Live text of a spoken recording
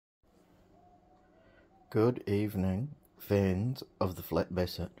Good evening, fans of the flat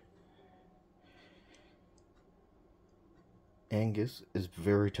Basset. Angus is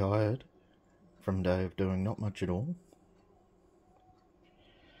very tired from a day of doing not much at all.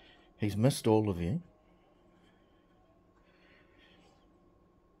 He's missed all of you.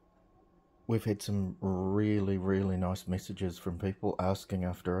 We've had some really nice messages from people asking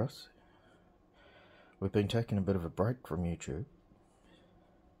after us. We've been taking a bit of a break from YouTube.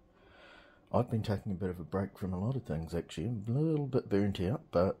 I've been taking a bit of a break from a lot of things actually. I'm a little bit burnt out,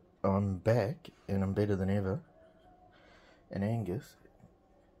 but I'm back and I'm better than ever. And Angus,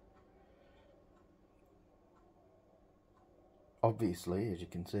 obviously, as you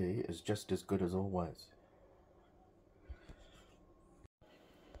can see, is just as good as always.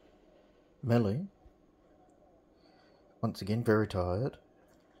 Millie, once again very tired.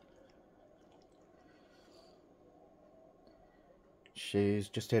 She's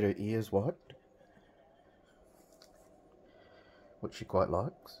just had her ears wiped, which she quite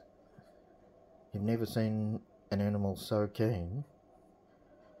likes. You've never seen an animal so keen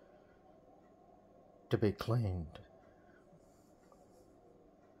to be cleaned.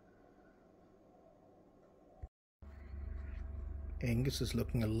 Angus is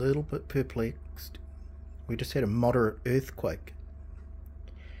looking a little bit perplexed. We just had a moderate earthquake.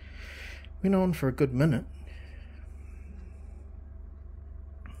 Went on for a good minute.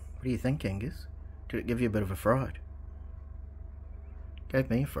 What do you think, Angus? Did it give you a bit of a fright? Gave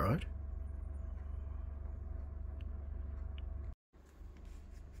me a fright.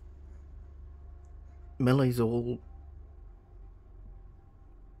 Millie's all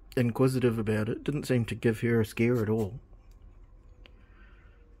inquisitive about it. Didn't seem to give her a scare at all.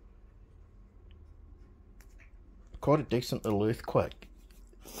 Quite a decent little earthquake.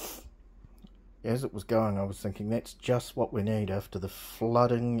 As it was going, I was thinking that's just what we need after the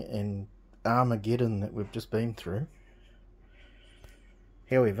flooding and Armageddon that we've just been through.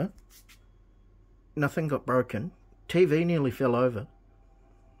 However, nothing got broken. TV nearly fell over.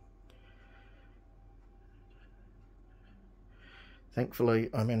 Thankfully,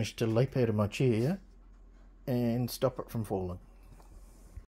 I managed to leap out of my chair and stop it from falling.